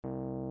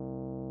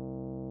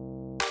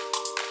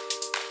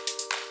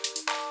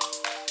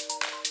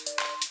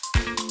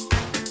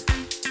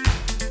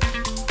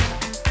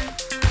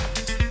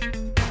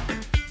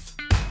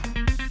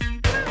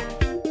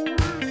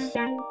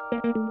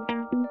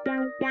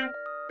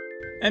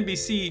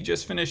NBC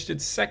just finished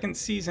its second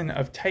season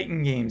of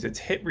Titan Games, its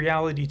hit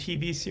reality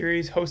TV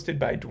series hosted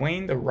by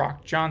Dwayne "The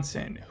Rock"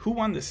 Johnson. Who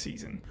won this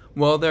season?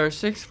 Well, there are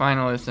 6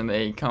 finalists, and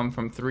they come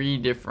from 3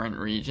 different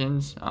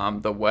regions,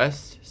 the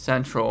West,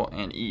 Central,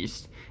 and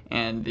East.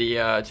 And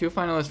the 2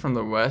 finalists from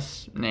the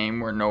West name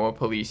were Noah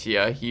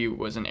Policia. He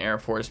was an Air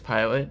Force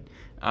pilot.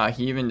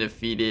 He even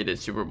defeated a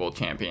Super Bowl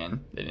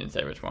champion. They didn't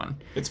say which one.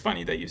 It's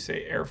funny that you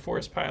say Air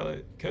Force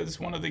pilot, because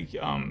one of the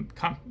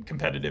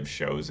competitive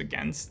shows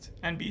against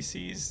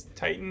NBC's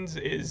Titans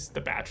is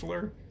The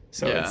Bachelor.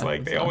 So yeah, it's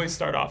like they always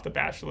start off The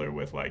Bachelor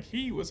with like,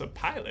 he was a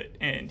pilot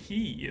and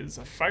he is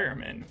a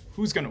fireman.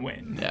 Who's going to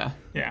win? Yeah.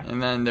 Yeah.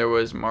 And then there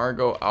was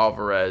Margot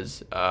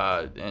Alvarez,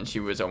 and she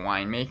was a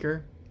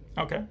winemaker.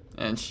 Okay.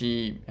 And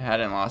she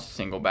hadn't lost a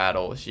single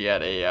battle. She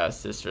had a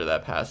sister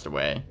that passed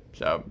away.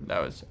 So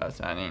that was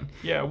fascinating.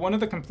 Yeah, one of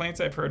the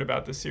complaints I've heard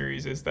about the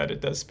series is that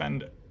it does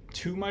spend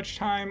too much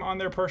time on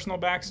their personal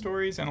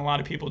backstories, and a lot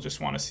of people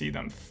just want to see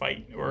them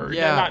fight, or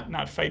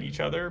not fight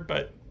each other,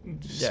 but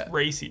just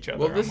race each other.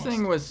 Well, this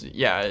thing was,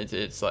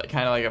 it's like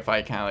kind of like a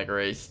fight, kind of like a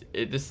race.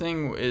 This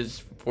thing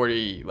is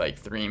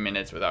 3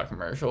 minutes without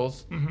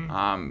commercials.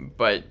 Mm-hmm.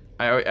 But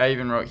I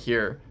even wrote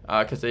here,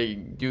 because they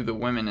do the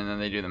women and then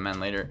they do the men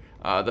later,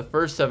 the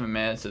first 7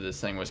 minutes of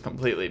this thing was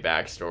completely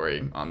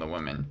backstory on the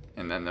women.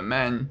 And then the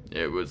men,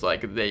 it was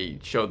like they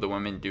showed the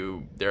women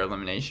do their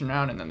elimination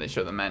round, and then they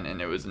show the men, and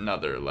it was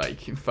another like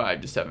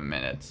 5 to 7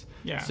 minutes.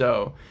 Yeah.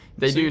 So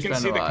they do spend a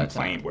lot of time. You can see the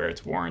complaint where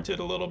it's warranted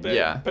a little bit.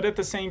 Yeah. But at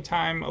the same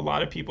time, a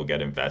lot of people get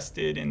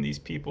invested in these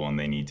people, and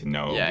they need to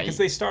know, because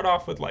they start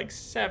off with like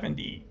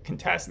 70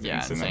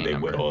 contestants, and then they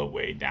whittle it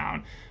way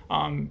down.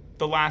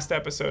 The last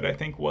episode, I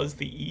think, was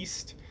the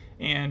East,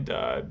 and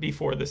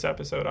before this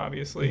episode,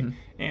 obviously. Mm-hmm.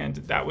 And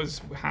that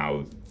was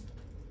how,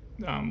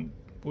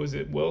 was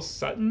it Will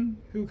Sutton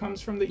who comes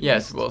from the East?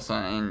 Yes, Will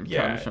Sutton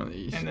comes from the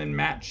East. And then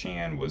Matt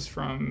Chan was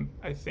from,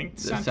 I think,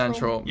 Central?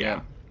 Central,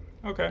 yeah.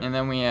 Okay. And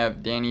then we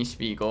have Danny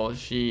Spiegel.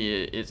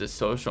 She is a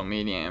social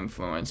media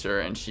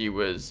influencer, and she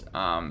was,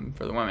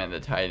 for the women, the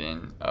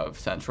Titan of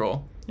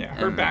Central. Yeah,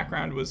 her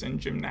background was in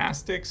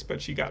gymnastics,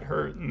 but she got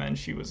hurt, and then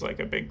she was like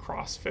a big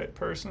CrossFit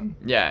person.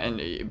 Yeah,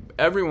 and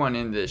everyone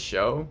in this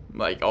show,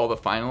 like all the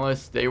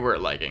finalists, they were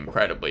like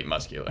incredibly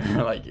muscular.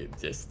 Like it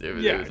was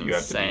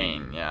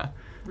insane. Yeah.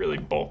 Really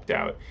bulked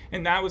out.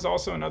 And that was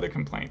also another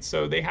complaint.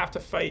 So they have to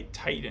fight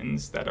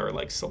Titans that are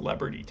like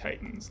celebrity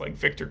Titans, like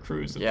Victor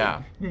Cruz of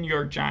the New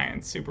York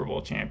Giants, Super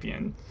Bowl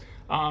champion.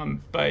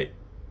 But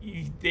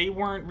they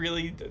weren't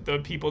really, the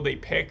people they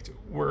picked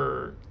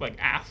were like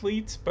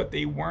athletes, but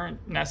they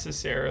weren't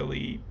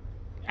necessarily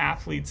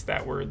athletes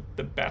that were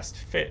the best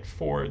fit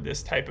for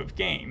this type of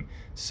game.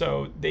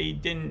 So they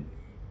didn't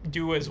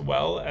do as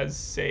well as,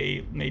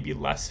 say, maybe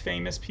less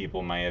famous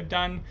people might have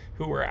done,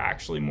 who were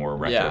actually more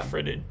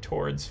retrofitted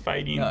towards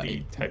fighting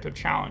the type of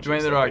challenge.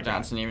 Dwayne "The Rock"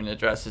 Johnson even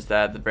addresses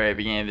that at the very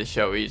beginning of the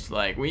show. He's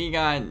like, we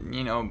got,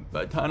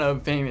 a ton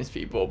of famous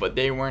people, but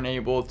they weren't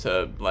able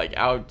to, like,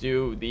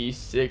 outdo these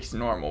 6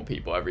 normal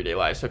people everyday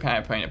life. So kind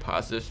of putting a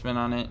positive spin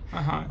on it.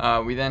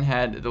 Uh-huh. We then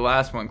had the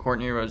last one,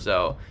 Courtney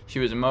Roselle. She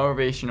was a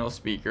motivational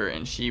speaker,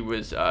 and she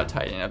was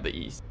Titan of the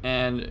East.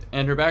 And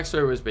her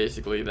backstory was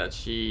basically that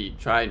she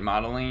tried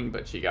modeling,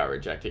 but she got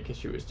rejected because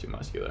she was too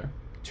muscular.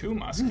 Too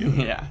muscular?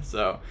 Yeah,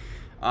 so...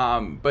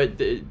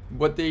 but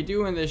what they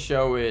do in this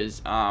show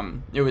is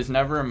it was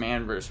never a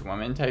man versus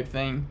woman type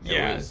thing.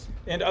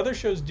 And other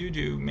shows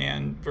do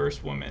man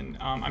versus woman.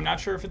 I'm not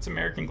sure if it's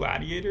American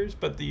Gladiators,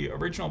 but the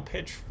original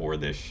pitch for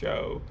this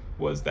show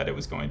was that it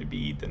was going to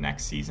be the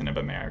next season of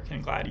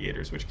American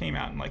Gladiators, which came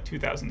out in like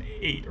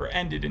 2008 or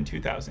ended in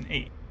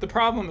 2008. The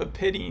problem of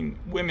pitting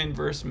women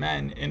versus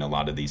men in a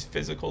lot of these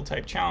physical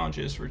type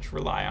challenges, which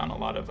rely on a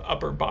lot of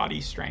upper body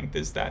strength,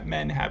 is that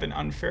men have an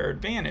unfair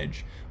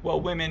advantage,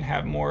 while women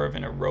have more of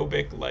an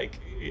aerobic like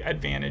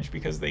advantage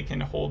because they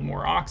can hold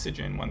more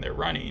oxygen when they're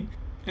running.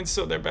 And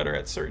so they're better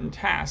at certain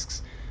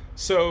tasks.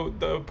 So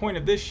the point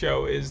of this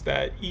show is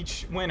that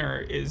each winner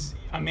is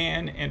a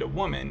man and a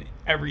woman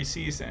every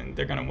season.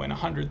 They're going to win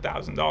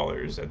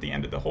 $100,000 at the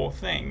end of the whole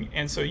thing.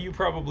 And so you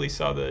probably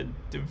saw the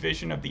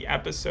division of the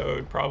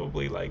episode,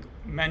 probably like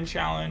men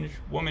challenge,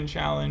 woman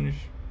challenge,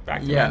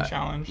 back to men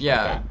challenge.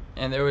 Yeah, like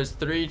and there was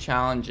 3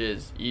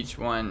 challenges. Each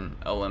one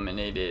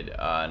eliminated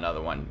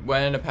another one.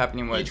 What ended up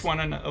happening was... Each one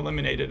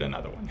eliminated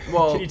another one.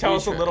 Well, can you tell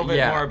us a little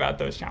bit more about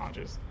those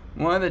challenges?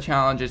 One of the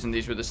challenges, and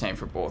these were the same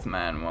for both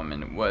man and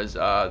woman, was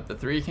the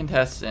 3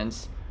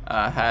 contestants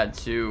had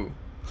to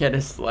get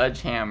a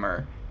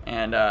sledgehammer,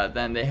 and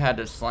then they had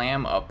to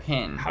slam a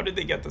pin. How did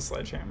they get the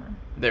sledgehammer?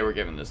 They were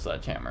given the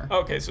sledgehammer.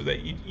 Okay, so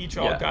they each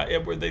all got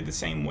it. Were they the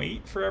same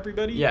weight for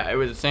everybody? Yeah, it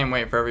was the same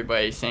weight for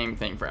everybody, same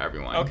thing for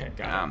everyone. Okay,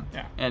 got it.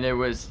 Yeah. And it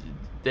was...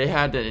 They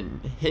had to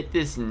hit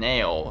this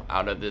nail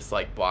out of this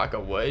like block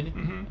of wood,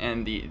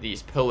 and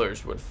these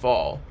pillars would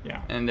fall.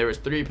 Yeah. And there was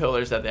 3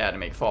 pillars that they had to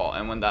make fall.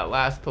 And when that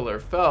last pillar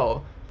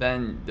fell,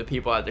 then the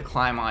people had to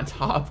climb on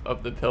top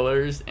of the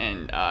pillars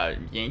and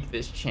yank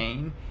this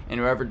chain. And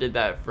whoever did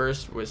that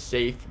first was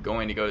safe,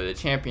 going to go to the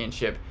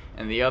championship.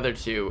 and the other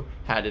two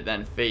had to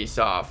then face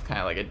off, kind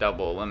of like a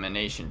double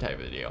elimination type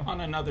of deal.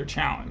 On another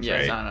challenge,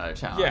 yes, right? on another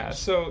challenge. Yeah,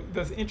 so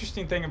the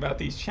interesting thing about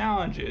these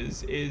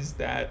challenges is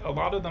that a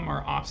lot of them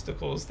are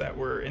obstacles that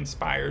were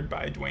inspired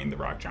by Dwayne "The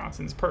Rock"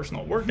 Johnson's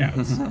personal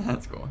workouts.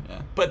 That's cool,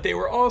 yeah. But they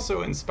were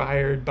also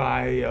inspired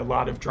by a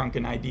lot of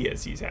drunken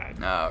ideas he's had.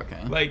 Oh,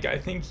 okay. Like, I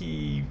think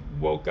he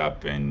woke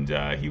up and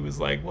he was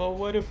like, well,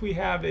 what if we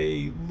have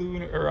a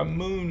lunar or a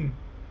moon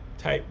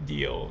type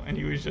deal? And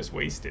he was just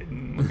wasted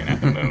and looking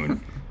at the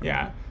moon.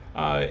 Yeah.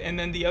 And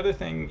then the other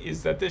thing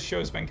is that this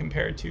show's been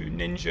compared to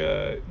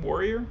Ninja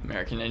Warrior.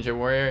 American Ninja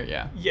Warrior,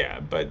 yeah. Yeah,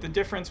 but the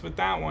difference with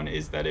that one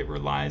is that it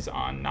relies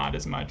on not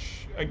as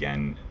much,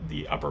 again,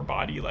 the upper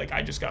body, like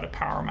I just got to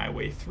power my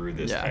way through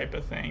this type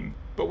of thing.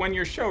 But when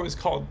your show is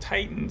called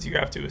Titans, you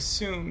have to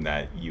assume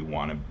that you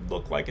want to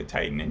look like a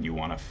Titan and you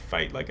want to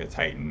fight like a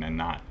Titan and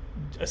not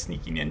a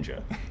sneaky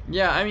ninja.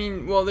 Yeah, I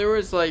mean, well, there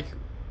was like,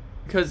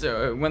 because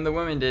when the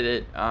women did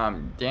it,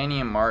 Danny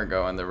and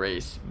Margot in the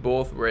race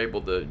both were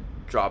able to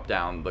drop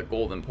down the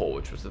golden pole,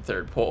 which was the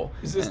third pole.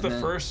 Is this the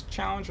first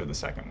challenge or the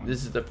second one?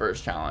 This is the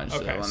first challenge.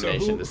 Okay, so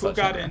who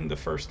got in the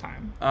first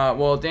time?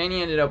 Well,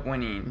 Danny ended up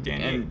winning.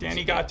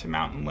 Danny got to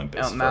Mount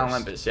Olympus Mount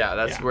Olympus, yeah.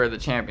 That's where the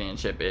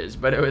championship is.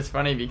 But it was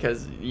funny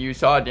because you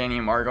saw Danny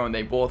and Margot, and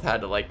they both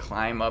had to, like,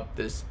 climb up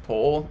this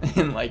pole,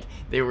 and, like,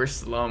 they were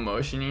slow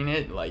motioning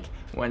it, like,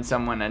 when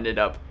someone ended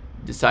up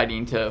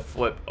deciding to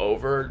flip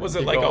over. Was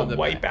it like a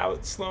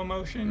wipeout slow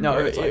motion? No,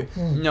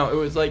 it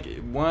was like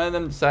one of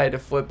them decided to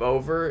flip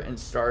over and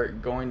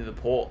start going to the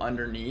pole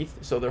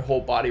underneath, so their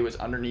whole body was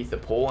underneath the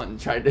pole and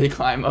tried to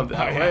climb up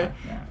that way.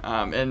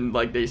 Yeah. And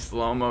like they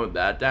slow-moed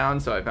that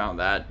down, so I found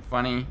that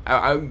funny.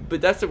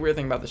 But that's the weird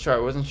thing about the show. I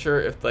wasn't sure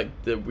if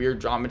like the weird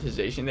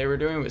dramatization they were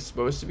doing was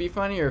supposed to be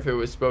funny or if it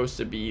was supposed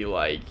to be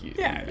like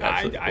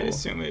I'd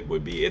assume it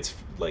would be. It's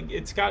like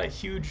it's got a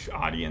huge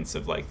audience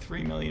of like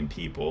 3 million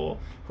people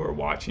who are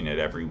watching it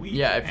every week.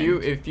 Yeah, if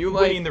you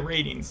like winning the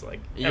ratings, like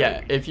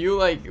if you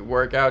like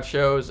workout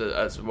shows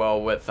as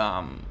well with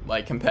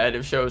like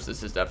competitive shows,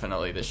 this is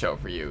definitely the show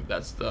for you.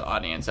 That's the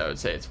audience I would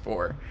say it's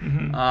for.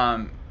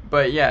 Mm-hmm.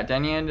 But yeah,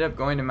 Danny ended up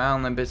going to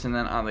Mount Olympus, and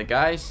then on the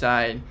guy's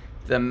side,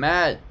 the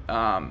Matt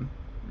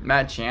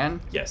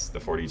Chan. Yes, the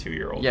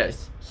 42-year-old.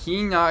 Yes,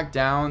 he knocked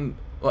down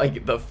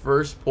like the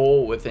first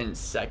pole within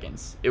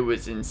seconds. It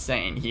was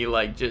insane. He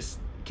like just.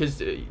 Because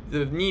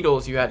the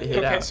needles you had to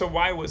hit out. Okay, so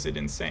why was it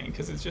insane?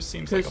 Because it just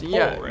seems like a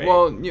pole, right?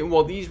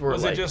 Well, these were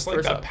was like... Was it just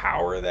like the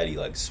power that he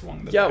like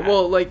swung the bat?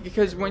 well, like,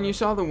 because when you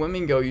saw the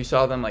women go, you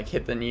saw them like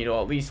hit the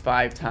needle at least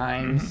 5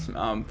 times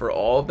for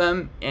all of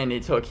them, and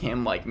it took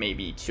him like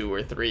maybe 2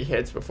 or 3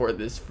 hits before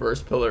this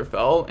first pillar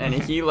fell, and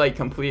he like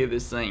completed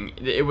this thing.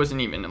 It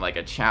wasn't even like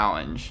a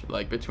challenge.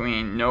 Like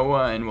between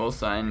Noah and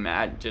Wilsa and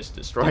Matt just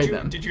destroyed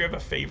them. Did you have a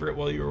favorite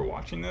while you were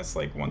watching this?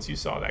 Like once you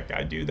saw that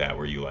guy do that,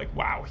 were you like,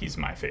 wow, he's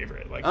my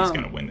favorite? Like he's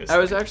gonna win this. I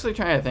was actually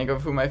trying to think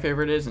of who my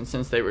favorite is, and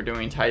since they were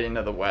doing Titan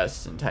of the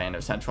West and Titan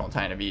of Central and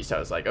Titan of East, I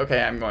was like,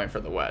 okay, I'm going for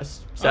the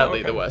West.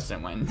 Sadly, the West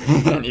didn't win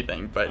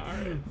anything, but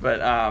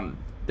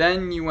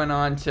then you went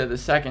on to the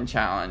second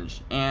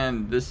challenge,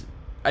 and this.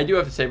 I do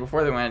have to say,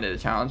 before they went into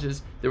the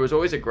challenges, there was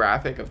always a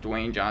graphic of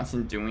Dwayne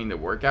Johnson doing the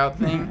workout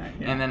thing,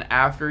 and then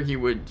after he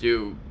would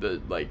do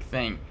the like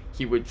thing,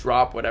 he would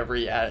drop whatever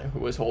he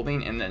was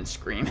holding and then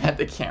scream at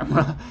the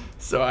camera.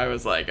 So I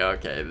was like,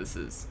 okay, this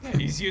is... Yeah,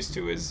 he's used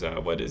to his,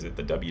 what is it,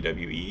 the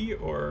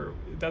WWE? Or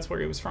that's where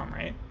he was from,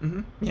 right?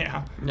 Mm-hmm.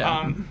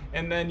 Yeah.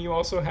 And then you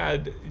also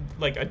had,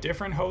 like, a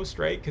different host,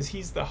 right? Because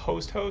he's the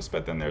host,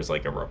 but then there's,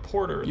 like, a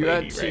reporter lady,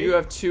 right? You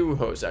have 2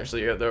 hosts,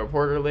 actually. You have the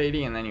reporter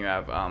lady, and then you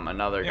have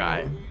another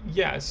guy.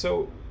 Yeah,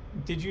 so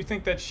did you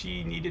think that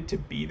she needed to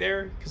be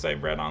there? Because I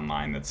read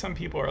online that some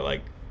people are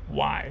like,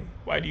 why?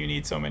 Why do you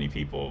need so many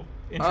people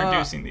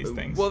introducing these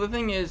things? Well, the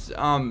thing is,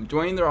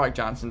 Dwayne "The Rock"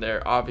 Johnson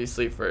there,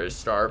 obviously for his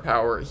star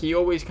power, he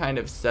always kind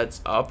of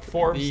sets up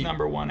Forbes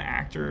 #1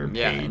 actor,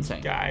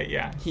 paid guy.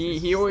 Yeah,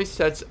 he always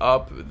sets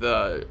up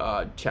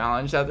the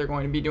challenge that they're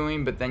going to be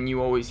doing, but then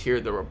you always hear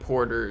the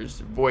reporters'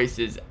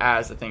 voices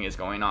as the thing is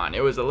going on.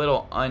 It was a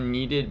little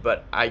unneeded,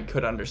 but I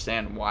could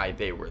understand why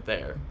they were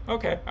there.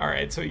 Okay, all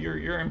right. So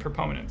you're in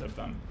proponent of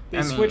them.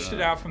 They switched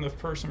it out from the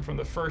person from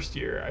the first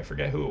year. I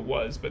forget who it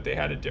was, but they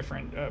had a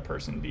different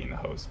person being the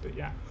host. But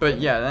yeah. But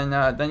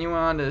yeah, then you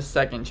went on to the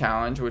second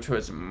challenge, which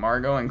was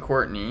Margot and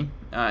Courtney.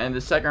 And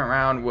the second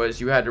round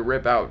was you had to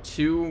rip out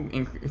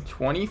 2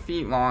 20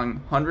 feet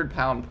long,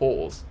 100-pound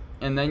poles,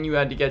 and then you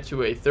had to get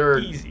to a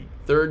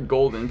third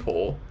golden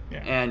pole.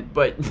 Yeah.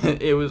 But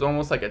it was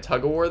almost like a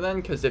tug of war then,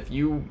 because if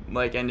you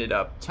like ended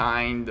up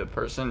tying the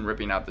person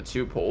ripping out the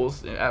 2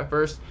 poles at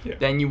first,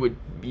 then you would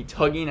be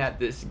tugging at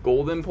this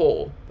golden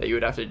pole that you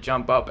would have to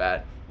jump up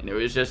at, and it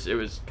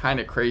was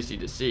kind of crazy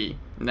to see.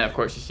 And then of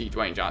course you see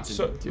Dwayne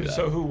Johnson do that.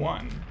 So who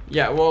won?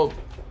 Yeah, well,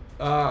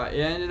 it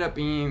ended up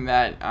being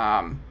that.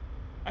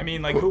 I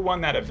mean, like, who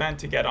won that event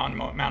to get on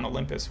Mount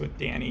Olympus with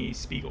Danny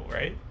Spiegel,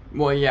 right?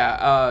 Well,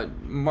 yeah,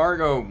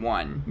 Margot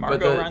won.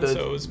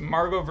 So it was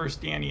Margot versus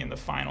Danny in the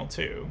final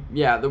 2.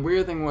 Yeah, the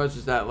weird thing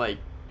was that, like,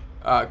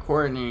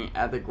 Courtney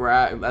at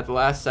the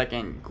last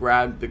second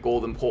grabbed the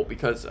golden pole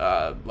because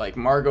like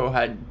Margot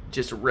had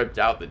just ripped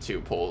out the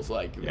 2 poles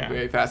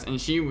very fast, and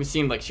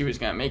seemed like she was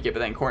gonna make it, but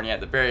then Courtney at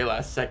the very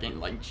last second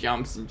like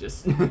jumps and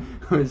just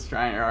was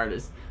trying her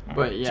hardest.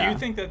 But yeah, do you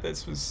think that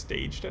this was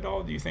staged at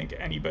all? Do you think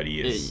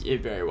anybody is?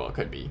 It very well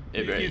could be.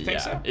 You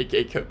think so?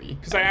 It could be.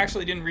 Because I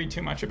actually didn't read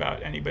too much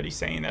about anybody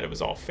saying that it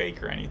was all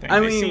fake or anything. I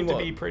they mean, seem to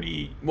be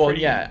pretty.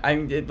 Yeah.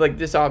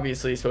 This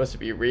obviously is supposed to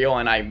be real,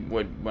 and I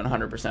would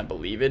 100%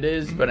 believe it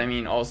is. Mm-hmm. But I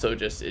mean, also it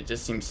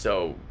just seems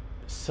so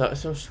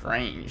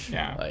strange.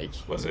 Yeah. Like,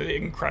 was it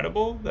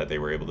incredible that they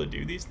were able to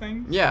do these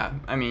things? Yeah.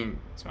 I mean.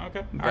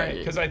 Okay. All right.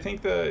 Because I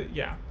think All right.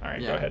 Yeah.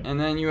 Go ahead. And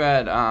then you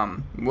had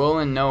Will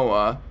and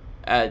Noah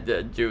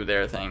do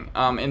their thing.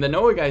 And the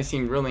Noah guy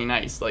seemed really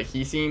nice. Like,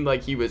 he seemed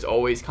like he was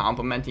always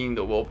complimenting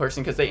the Will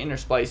person, because they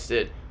interspliced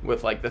it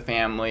with like the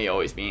family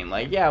always being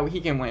like, yeah,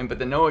 he can win, but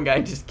the Noah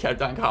guy just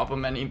kept on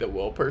complimenting the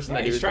Will person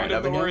that he was trying to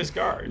lower his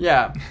guard.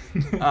 Yeah.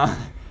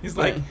 He's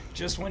like,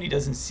 just when he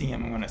doesn't see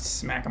him, I'm gonna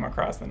smack him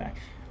across the neck.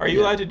 Are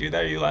you allowed to do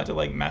that? Are you allowed to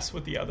like mess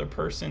with the other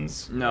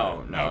person's?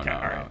 No. Okay, no.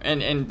 All right.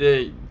 And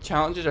the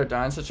challenges are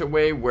done in such a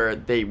way where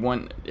they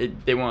won't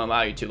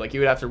allow you to. Like,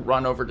 you would have to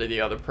run over to the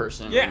other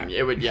person. Yeah.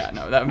 It would. Yeah.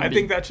 No. That would I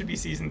think that should be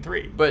season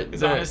 3. But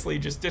it's honestly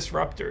just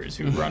disruptors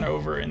who run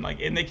over and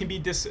they can be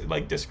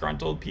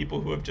disgruntled people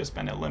who have just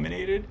been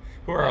eliminated,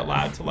 who are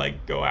allowed to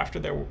like go after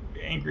their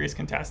angriest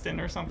contestant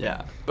or something.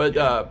 Yeah.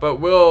 But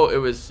Will, it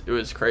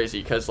was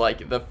crazy because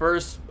like the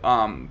first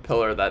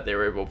pillar that they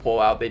were able to pull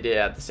out, they did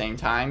at the same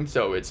time,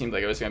 so it seemed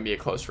like it was going to be a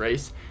close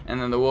race. And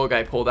then the Will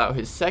guy pulled out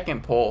his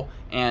second pole,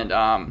 and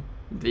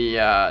the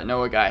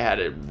Noah guy had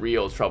a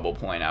real trouble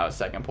pulling out a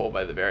second pole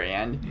by the very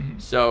end. Mm-hmm.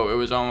 So it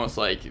was almost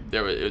like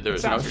there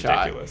was no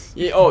shot. Ridiculous.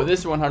 Yeah,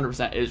 this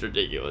 100% is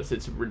ridiculous.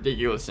 It's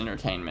ridiculous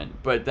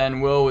entertainment. But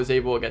then Will was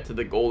able to get to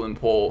the golden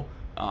pole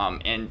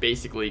and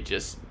basically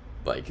just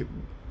like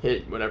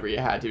hit whatever you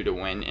had to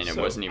win, and it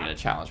wasn't even a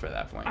challenge by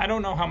that point. I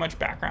don't know how much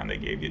background they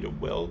gave you to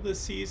Will this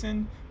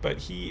season, but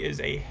he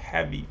is a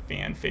heavy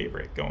fan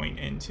favorite going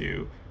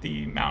into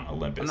the Mount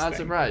Olympus I'm not thing.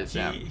 surprised,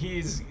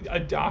 He's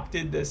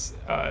adopted this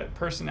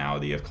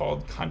personality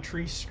called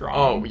Country Strong.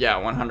 Oh, yeah,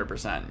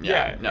 100%.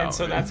 Yeah, no. And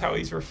so that's how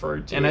he's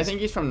referred to. And I think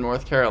he's from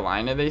North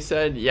Carolina, they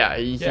said. Yeah,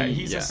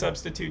 he's a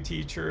substitute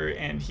teacher,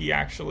 and he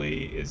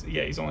actually is,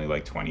 he's only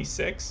like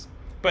 26.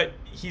 But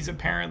he's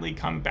apparently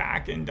come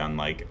back and done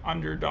like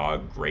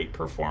underdog great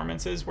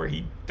performances where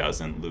he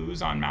doesn't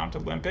lose on Mount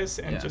Olympus,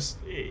 and just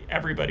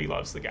everybody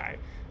loves the guy.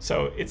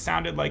 So it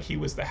sounded like he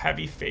was the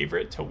heavy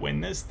favorite to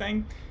win this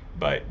thing.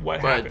 But what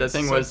happened? The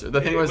thing was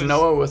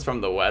Noah was from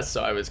the West,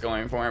 so I was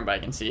going for him, but I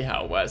can see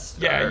how West.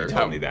 Yeah, you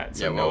told me that.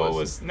 So Noah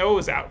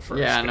was out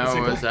first. Yeah,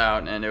 Noah was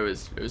out, and it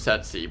was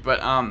sad to see. But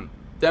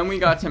then we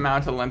got to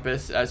Mount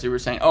Olympus, as you were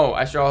saying. Oh,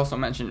 I should also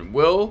mention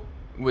Will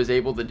was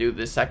able to do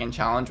the second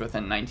challenge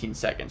within 19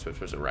 seconds, which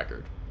was a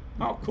record.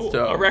 Oh, cool.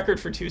 So, a record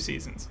for 2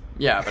 seasons.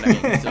 Yeah, but I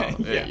mean,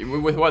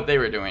 still, with what they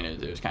were doing,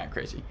 it was kind of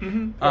crazy.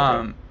 Mm-hmm.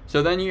 Okay.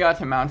 So then you got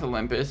to Mount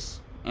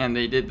Olympus, and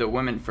they did the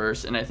women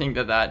first, and I think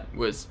that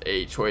was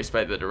a choice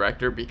by the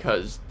director,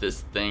 because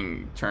this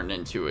thing turned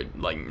into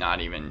not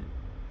even,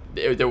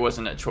 there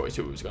wasn't a choice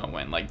who was going to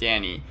win. Like,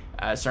 Danny,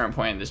 at a certain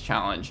point in this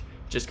challenge,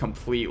 just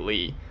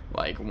completely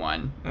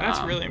won. And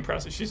that's really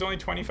impressive. She's only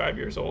 25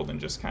 years old and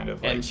just kind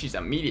of and she's a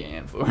media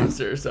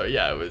influencer, so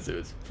yeah, it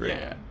was pretty.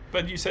 Yeah.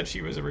 But you said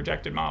she was a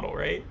rejected model,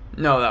 right?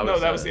 No,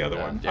 that was the other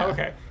one. Yeah. Oh,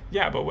 okay.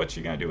 Yeah, but what's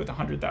she gonna do with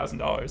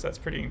 $100,000? That's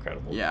pretty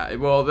incredible. Yeah,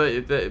 well,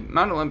 the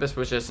Mount Olympus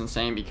was just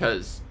insane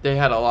because they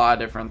had a lot of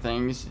different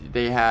things.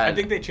 I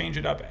think they change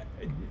it up.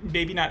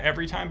 Maybe not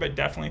every time, but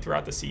definitely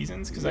throughout the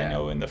seasons. Because I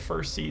know in the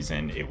first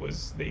season,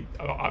 they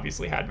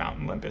obviously had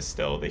Mount Olympus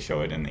still. They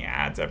show it in the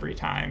ads every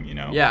time, you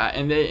know. Yeah,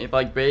 and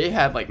they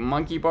had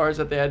monkey bars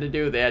that they had to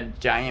do. They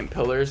had giant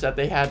pillars that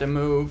they had to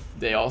move.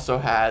 They also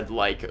had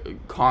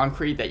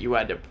concrete that you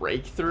had to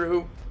break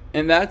through.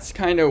 And that's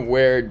kind of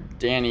where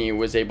Danny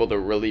was able to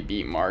really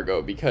beat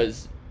Margot,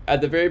 because at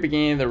the very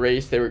beginning of the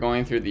race, they were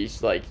going through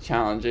these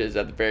challenges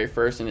at the very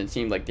first, and it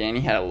seemed like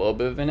Danny had a little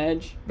bit of an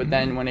edge. But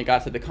then when it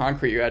got to the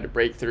concrete, you had to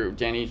break through.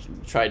 Danny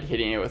tried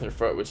hitting it with her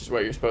foot, which is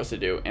what you're supposed to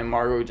do, and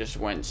Margot just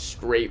went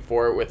straight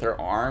for it with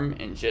her arm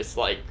and just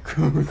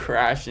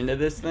crashed into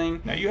this thing.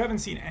 Now, you haven't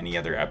seen any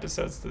other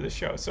episodes to this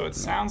show, so it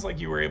sounds like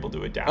you were able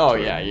to adapt to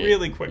it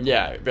really quickly.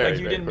 Yeah, very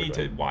you didn't need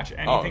to watch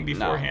anything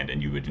beforehand,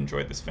 and you would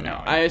enjoy this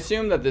finale. No. I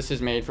assume that this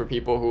is made for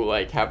people who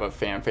have a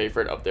fan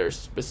favorite of their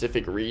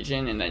specific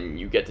region, and then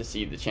you get to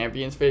see the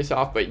champions face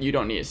off, but you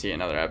don't need to see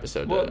another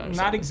episode. Well,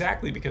 not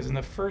exactly, because in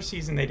the first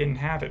season they didn't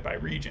have it by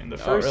region. The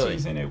first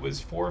season it was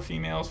 4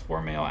 females,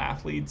 4 male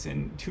athletes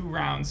in 2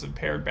 rounds of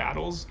paired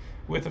battles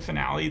with a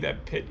finale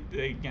that pit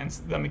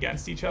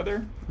against each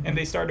other. And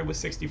they started with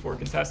 64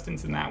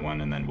 contestants in that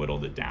one and then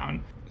whittled it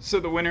down. So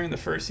the winner in the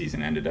first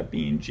season ended up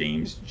being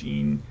James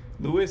Jean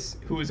Lewis,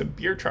 who is a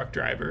beer truck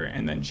driver,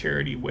 and then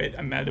Charity Witt,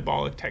 a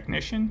metabolic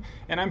technician.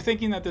 And I'm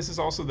thinking that this is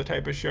also the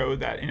type of show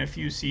that in a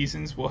few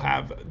seasons will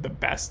have the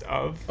best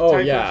of type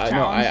of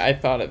challenge. I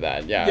thought of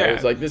that. Yeah, it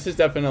was like, this is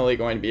definitely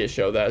going to be a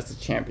show that has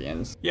the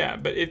champions. Yeah,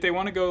 but if they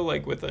want to go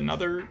like with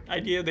another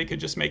idea, they could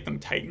just make them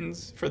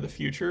Titans for the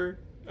future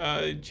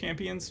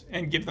champions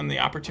and give them the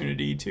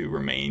opportunity to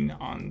remain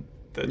on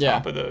the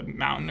top of the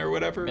mountain or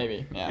whatever.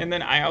 Maybe, yeah. And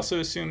then I also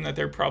assume that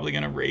they're probably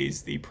going to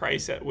raise the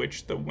price at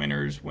which the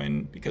winners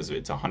win, because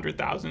it's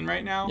 100,000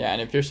 right now. Yeah,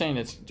 and if you're saying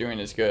it's doing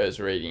as good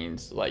as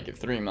ratings, like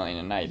 3 million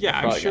a night. Yeah,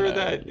 I'm sure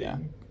that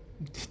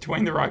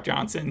Dwayne The Rock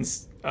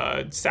Johnson's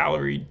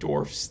salary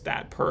dwarfs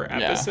that per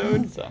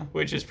episode,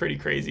 which is pretty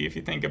crazy if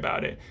you think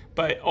about it.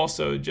 But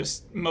also,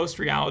 just most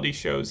reality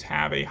shows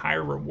have a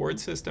higher reward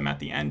system at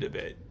the end of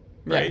it.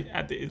 Right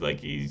at the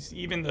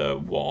even the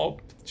Wall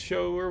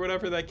show or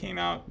whatever that came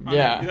out.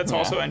 That's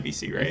also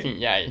NBC, right?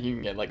 You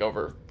can get like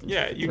over.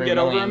 Yeah, you can get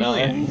over $1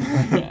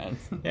 million.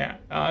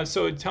 Yeah.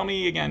 So tell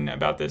me again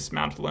about this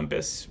Mount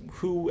Olympus.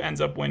 Who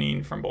ends up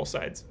winning from both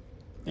sides?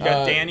 You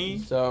got Danny.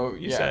 So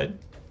you said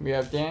we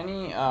have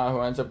Danny who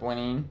ends up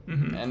winning,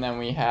 and then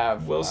we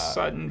have Will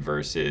Sutton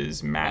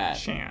versus Matt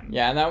Chan.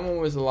 Yeah, and that one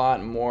was a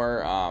lot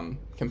more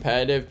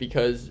competitive,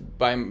 because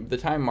by the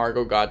time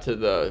Margot got to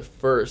the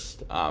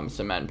first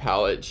cement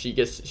pallet, she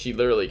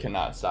literally could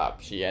not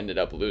stop. She ended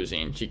up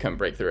losing. She couldn't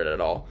break through it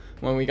at all.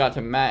 When we got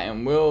to Matt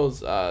and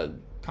Will's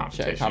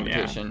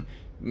competition,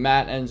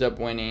 Matt ends up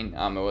winning.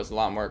 It was a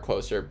lot more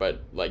closer,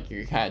 but like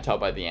you kind of tell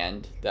by the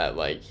end that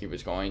like he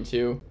was going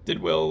to. Did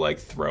Will like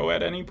throw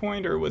at any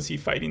point, or was he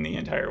fighting the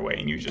entire way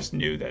and you just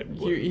knew that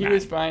he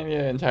was fighting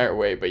the entire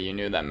way, but you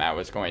knew that Matt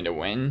was going to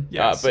win?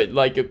 Yes. But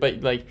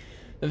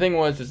the thing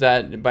is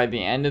that by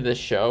the end of the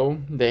show,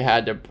 they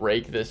had to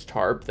break this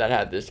tarp that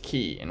had this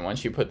key, and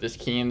once you put this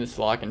key in this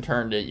lock and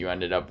turned it, you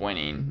ended up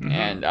winning.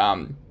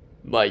 And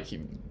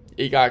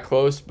it got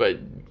close, but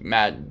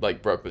Matt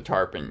broke the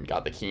tarp and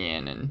got the key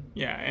in,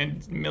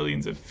 and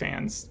millions of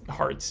fans'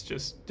 hearts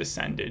just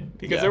descended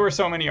because there were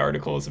so many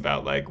articles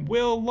about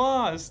Will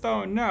lost,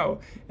 oh no,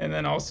 and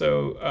then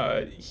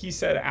also he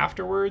said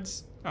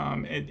afterwards,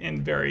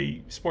 in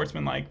very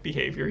sportsmanlike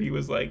behavior, he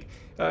was like,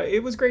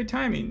 it was great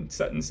timing,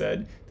 Sutton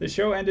said. The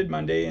show ended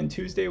Monday and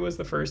Tuesday was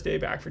the first day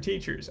back for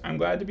teachers. I'm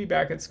glad to be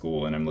back at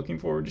school and I'm looking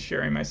forward to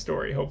sharing my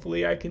story.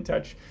 Hopefully I can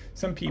touch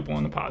some people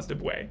in a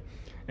positive way.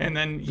 And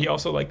then he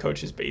also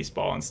coaches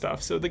baseball and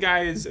stuff. So the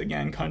guy is,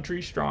 again,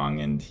 country strong,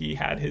 and he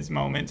had his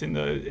moment in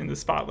the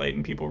spotlight,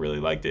 and people really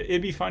liked it.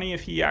 It'd be funny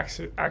if he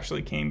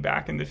actually came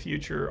back in the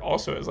future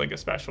also as a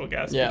special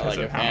guest because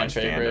of how much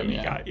fandom he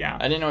got. Yeah,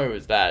 I didn't know he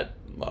was that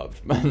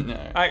loved, but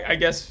no. I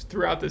guess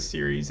throughout this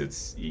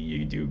series,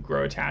 you do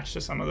grow attached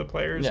to some of the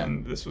players,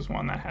 and this was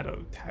one that had a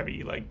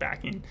heavy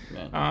backing.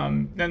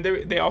 Then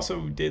they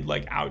also did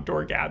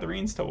outdoor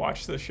gatherings to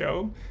watch the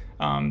show.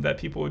 That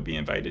people would be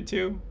invited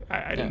to.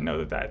 I didn't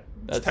know that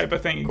type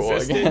of thing cool,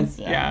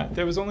 existed.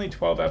 There was only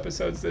 12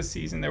 episodes this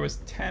season. There was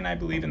 10, I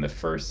believe, in the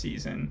first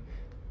season.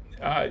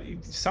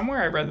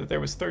 Somewhere I read that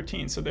there was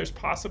 13, so there's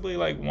possibly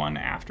one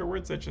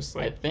afterwards that just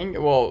I think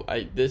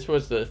this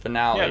was the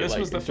finale. Yeah, this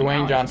was the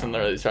finale. Dwayne Johnson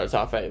literally starts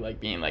off at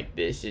being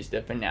this is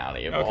the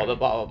finale of all the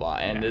blah blah blah,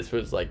 and this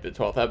was the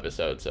 12th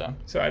episode.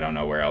 So I don't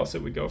know where else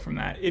it would go from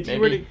that. If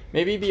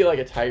maybe be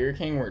a Tiger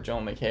King where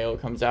Joel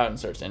McHale comes out and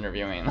starts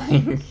interviewing.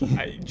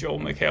 Joel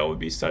McHale would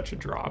be such a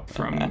drop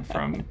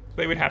from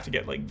they would have to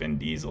get Vin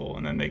Diesel,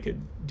 and then they could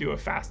do a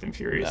Fast and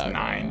Furious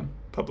 9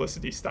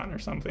 publicity stunt or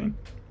something.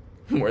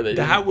 Where they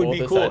that would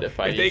be cool if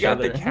they got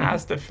the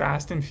cast of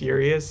Fast and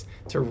Furious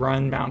to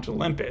run Mount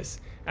Olympus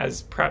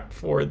as prep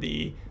for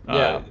the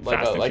Fast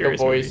and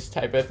Furious a voice movie.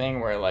 Type of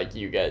thing where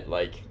you get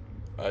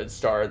a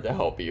star to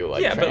help you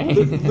train.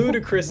 But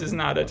Ludacris is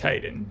not a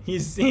Titan.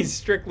 He's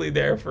strictly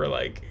there for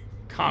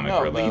comic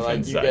relief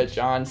and you such. Get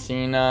John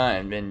Cena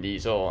and Vin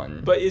Diesel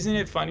But isn't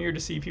it funnier to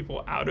see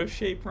people out of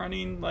shape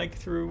running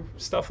through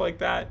stuff like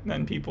that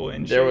than people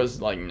in shape? There was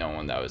no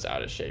one that was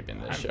out of shape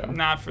in this show.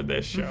 Not for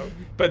this show.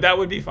 But that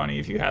would be funny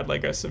if you had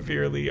a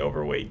severely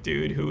overweight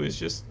dude who was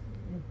just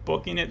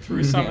booking it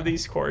through some of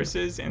these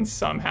courses and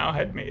somehow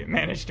had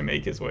managed to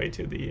make his way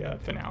to the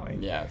finale.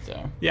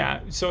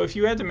 So if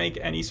you had to make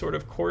any sort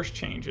of course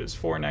changes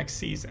for next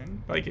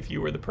season, if you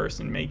were the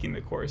person making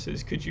the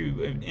courses, could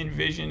you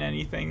envision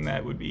anything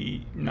that would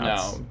be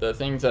nuts? No, the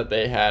things that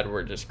they had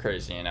were just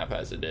crazy enough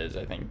as it is.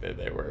 I think that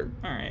they were.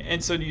 All right.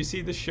 And so do you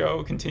see the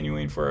show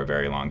continuing for a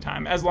very long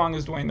time, as long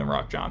as Dwayne The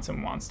Rock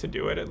Johnson wants to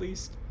do it at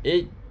least?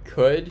 It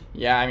could.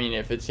 Yeah, I mean,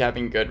 if it's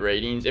having good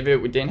ratings. If it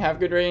didn't have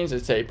good ratings,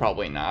 I'd say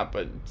probably not,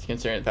 but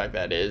considering the fact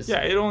that it is.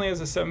 Yeah, it only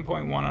has a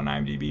 7.1 on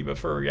IMDb, but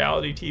for a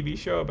reality TV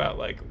show about,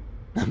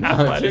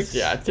 athletics,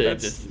 it's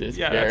that's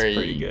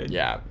pretty good.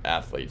 Yeah,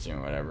 athletes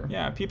and whatever.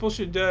 Yeah, people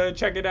should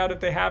check it out if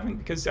they haven't,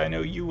 because I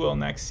know you will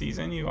next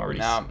season. You already...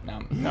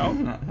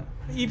 No.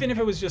 Even if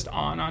it was just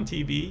on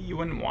TV, you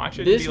wouldn't watch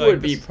it. This and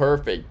would be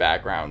perfect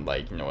background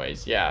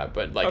noise, yeah.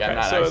 But like, okay, I'm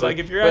not. So actually, like,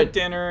 if you're at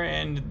dinner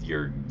and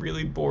you're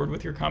really bored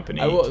with your company,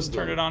 just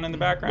turn it on in the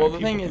background. Well, the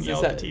thing is,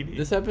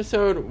 this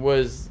episode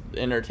was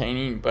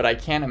entertaining, but I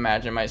can't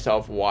imagine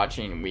myself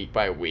watching week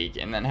by week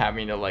and then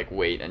having to like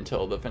wait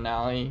until the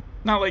finale.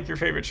 Not like your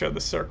favorite show, The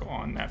Circle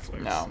on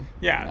Netflix. No.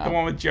 Yeah, no. The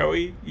one with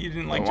Joey. You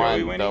didn't like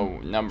Joey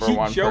winning? The number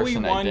one Joey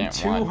person won I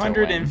didn't want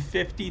to win.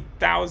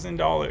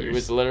 $250,000. He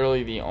was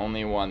literally the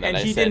only one that and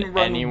I he said didn't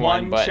run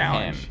anyone one but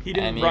challenge. him. He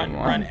didn't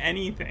run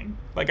anything.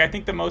 Like, I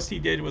think the most he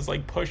did was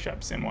like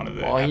push-ups in one of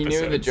the episodes.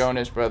 He knew the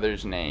Jonas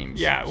Brothers names.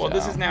 Yeah, well,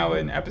 this is now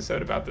an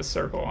episode about The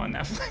Circle on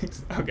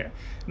Netflix. Okay.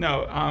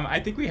 No, I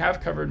think we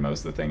have covered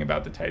most of the thing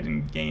about the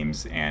Titan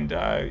games, and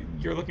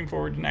you're looking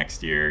forward to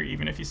next year,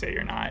 even if you say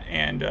you're not.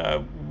 And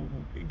I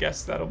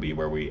guess that'll be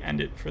where we end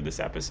it for this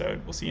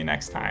episode. We'll see you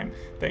next time.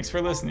 Thanks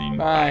for listening.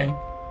 Bye.